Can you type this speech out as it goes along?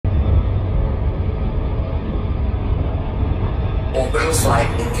Orbital flight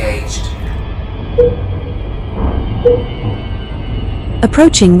engaged.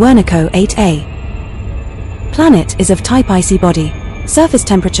 Approaching Wernicke 8A. Planet is of type icy body. Surface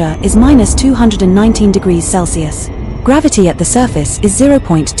temperature is -219 degrees Celsius. Gravity at the surface is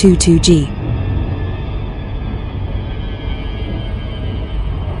 0.22 g.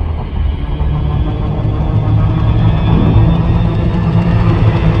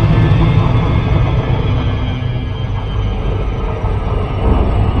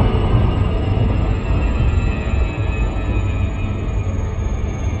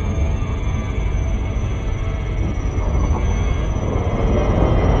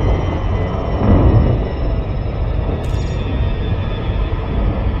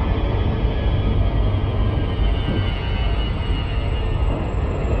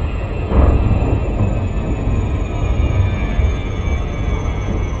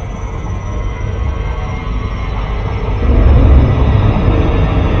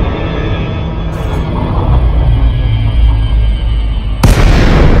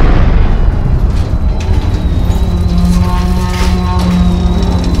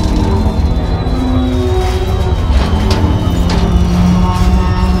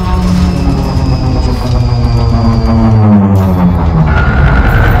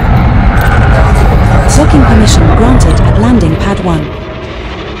 Permission granted at landing pad 1.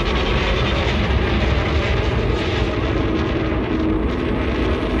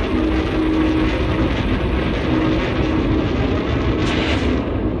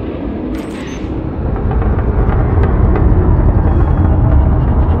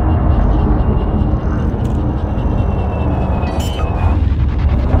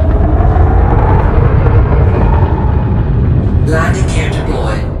 Landing gear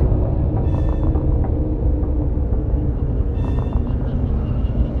deployed.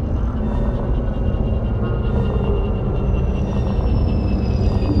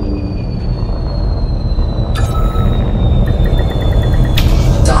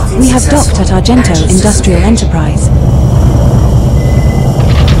 We have docked at Argento Industrial Enterprise.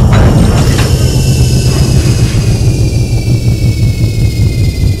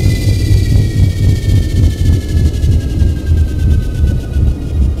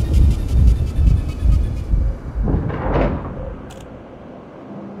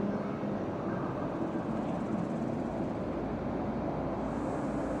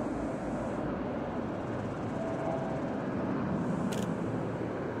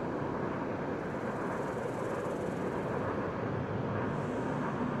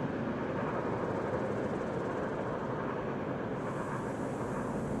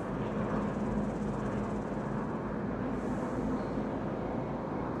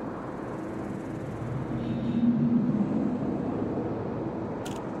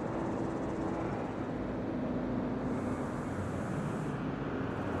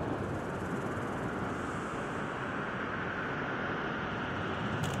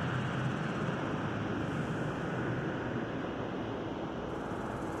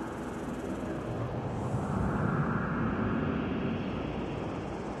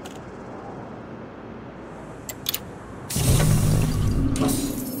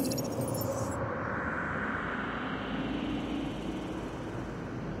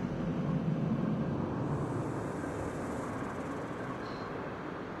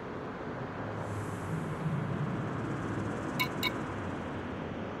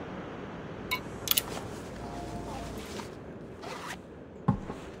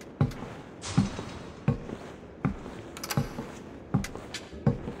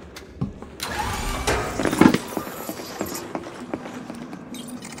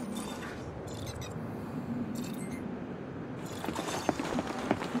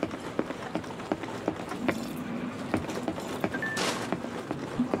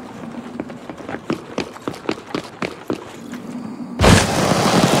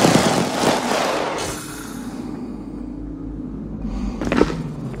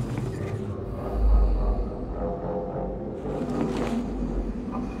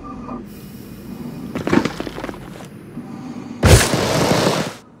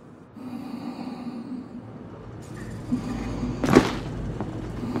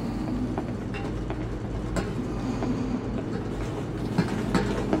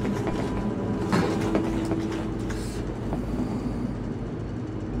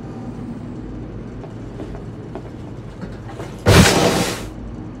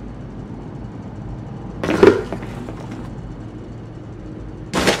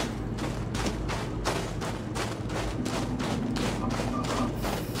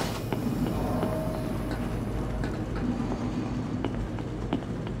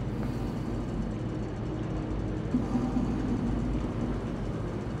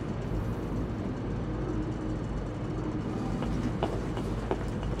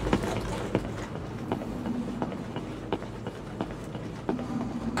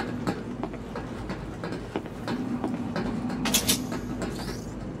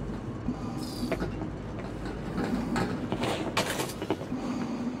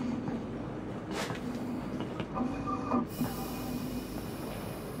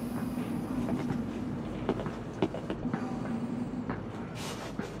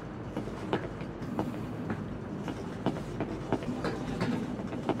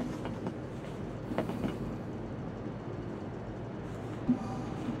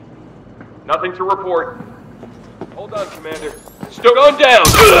 Nothing to report. Hold on, Commander. Still going down!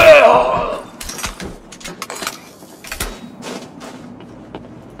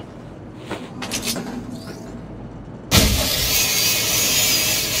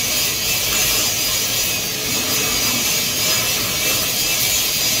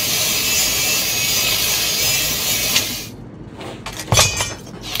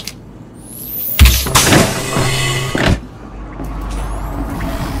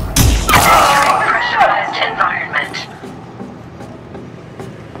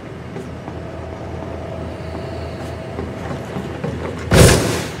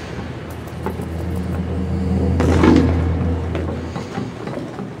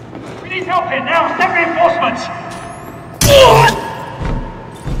 Help it now! Send reinforcements!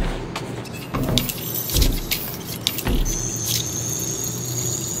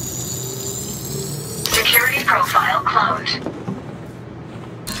 Security profile cloned.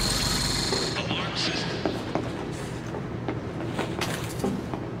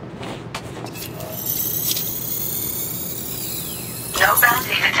 No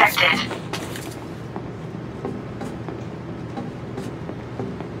bounty detected.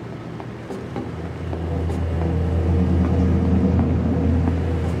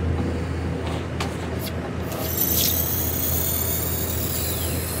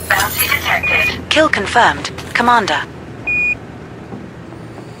 Kill confirmed, Commander.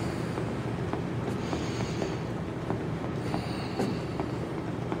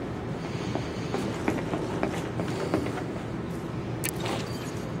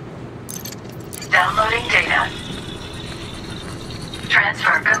 Downloading data.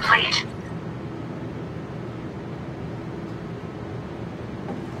 Transfer complete.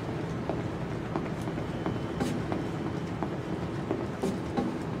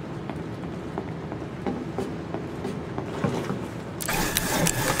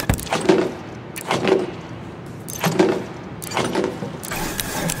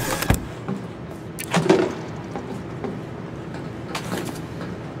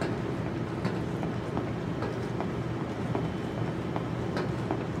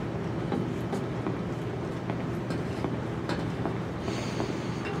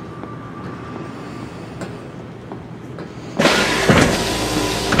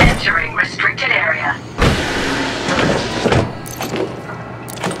 Entering restricted area.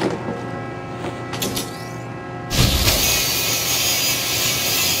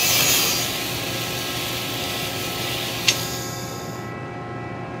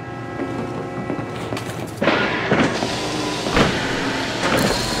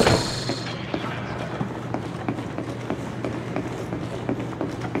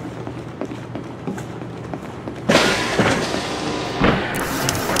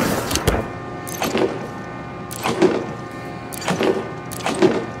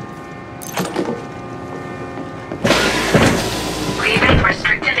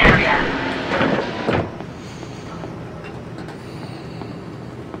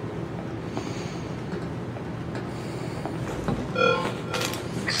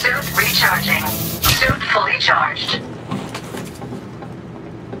 Suit recharging. Suit fully charged.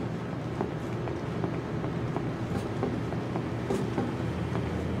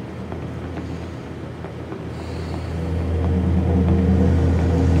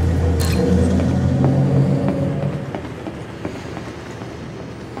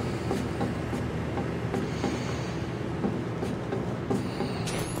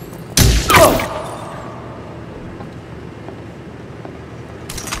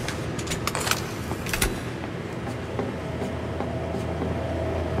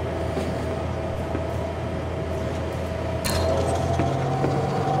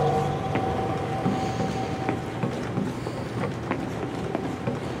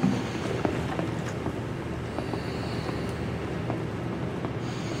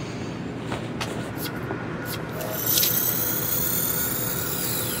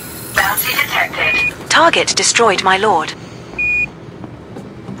 Bounty detected. Target destroyed, my lord.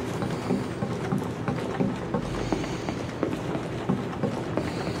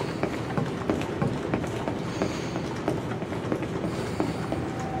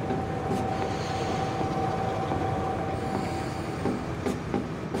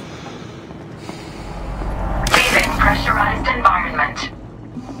 Leaving pressurized environment.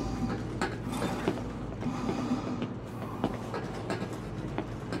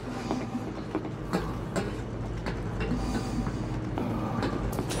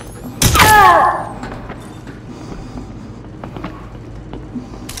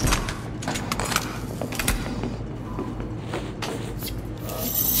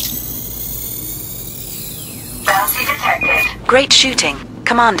 Bounty detected. Great shooting,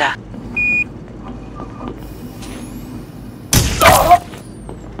 Commander.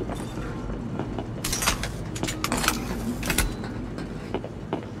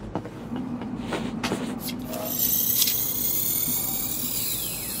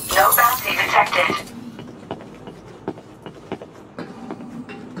 detected.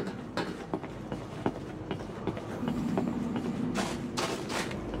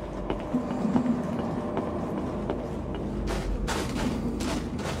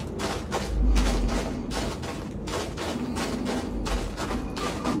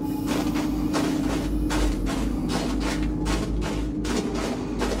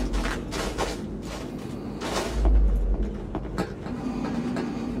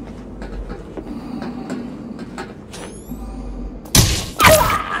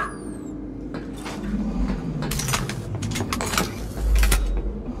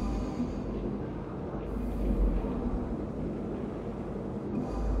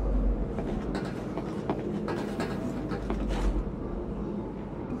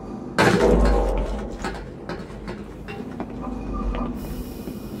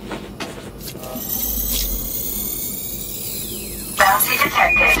 Bounty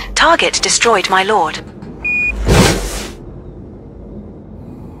detected. Target destroyed, my lord.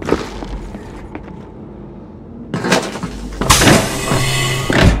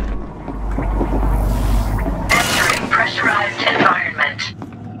 Entering pressurized environment.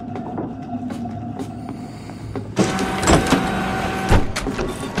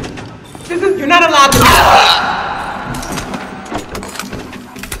 You're not allowed to.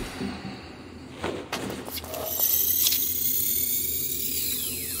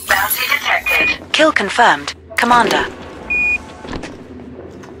 Bounty detected. Kill confirmed. Commander.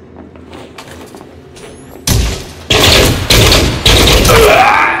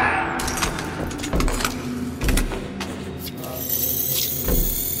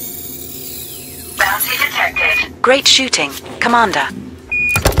 Bounty detected. Great shooting. Commander.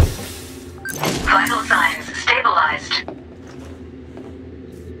 Vital signs stabilized.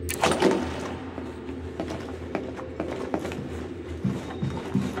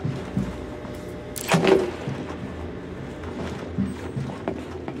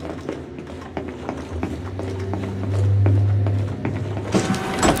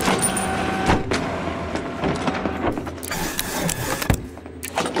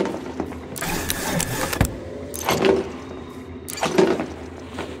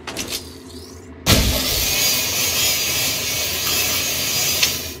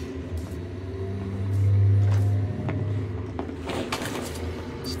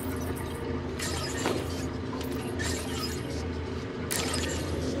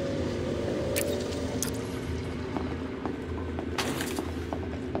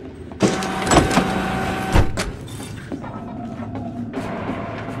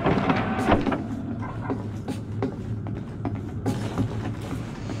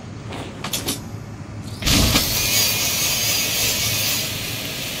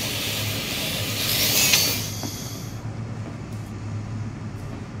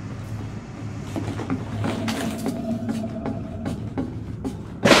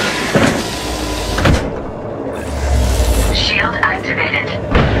 Shield activated.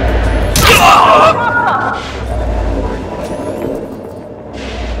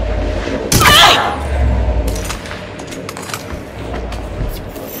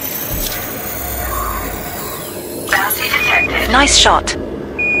 Bounty detected. Nice shot.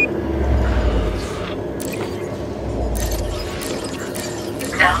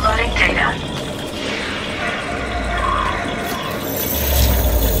 Downloading data.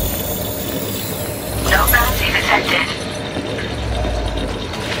 No bounty detected.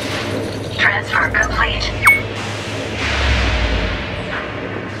 Transfer complete.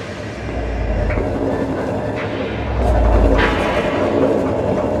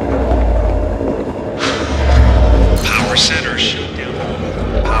 Power center shutdown.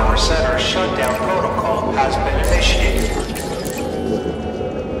 Power center shutdown protocol has been initiated.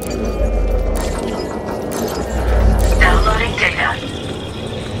 Downloading data.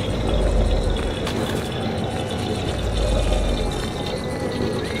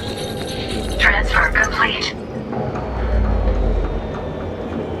 Transfer complete.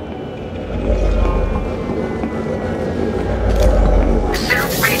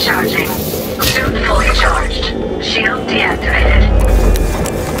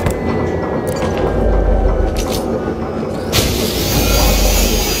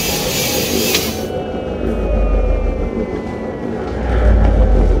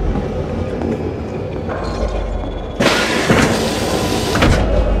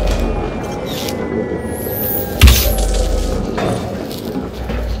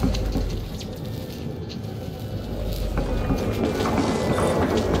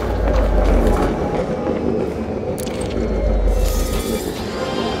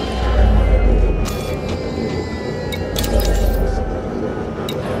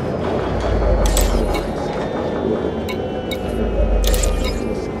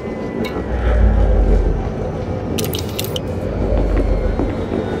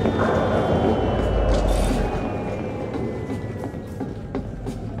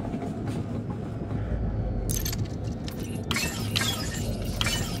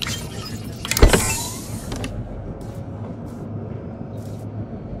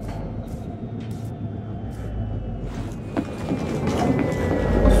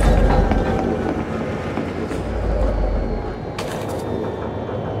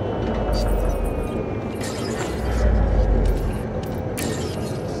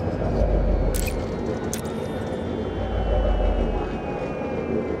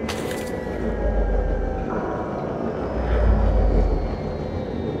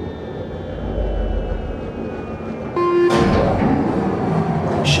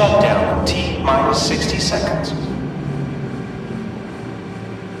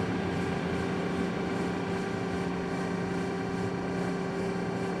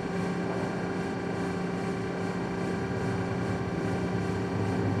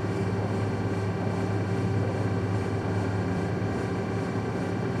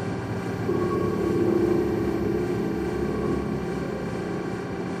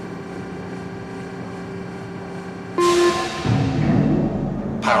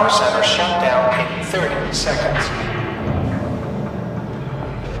 Power center shut down in 30 seconds.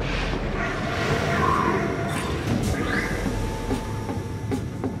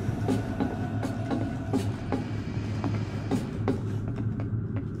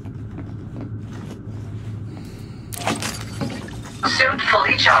 Suit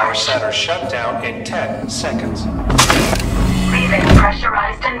fully Power charged. center shut down in 10 seconds. Leaving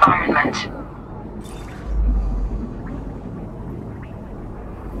pressurized environment.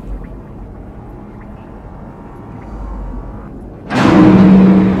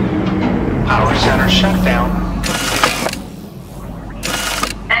 Power center shut down.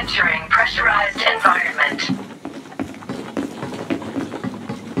 Entering pressurized environment.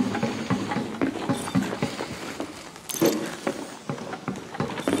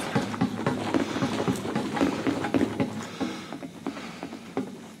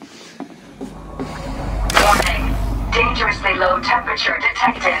 Warning. Dangerously low temperature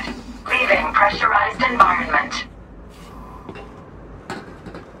detected. Leaving pressurized environment.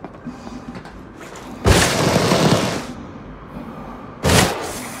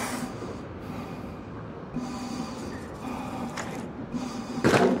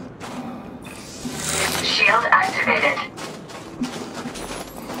 Shield activated.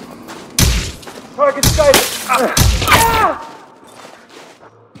 Target sighted!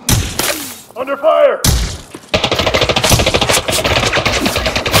 Under fire!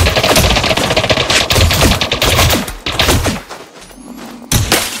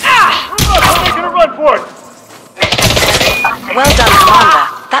 I'm making a run for it! Well done, Commander.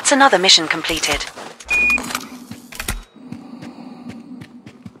 That's another mission completed.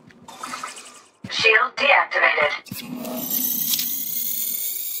 Shield deactivated.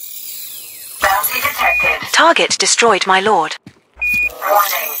 Bounty detected. Target destroyed, my lord.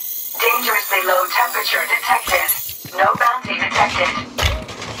 Warning. Dangerously low temperature detected. No bounty detected.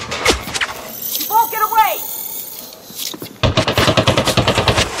 You won't get away!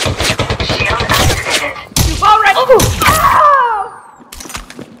 Shield activated. You've already...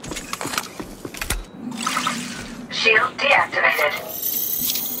 Shield deactivated.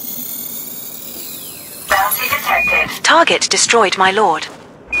 Bounty detected. Target destroyed, my lord.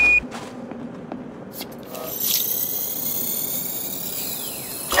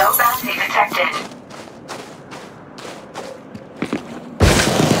 No bounty detected.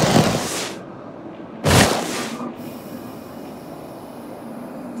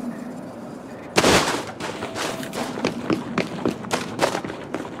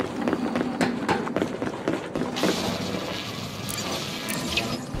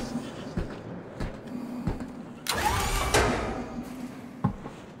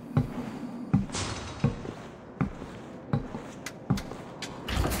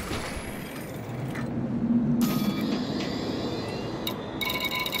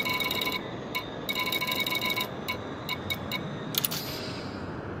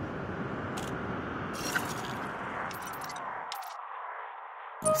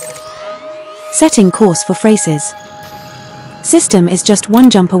 Setting course for Phrases. System is just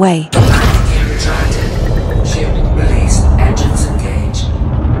one jump away.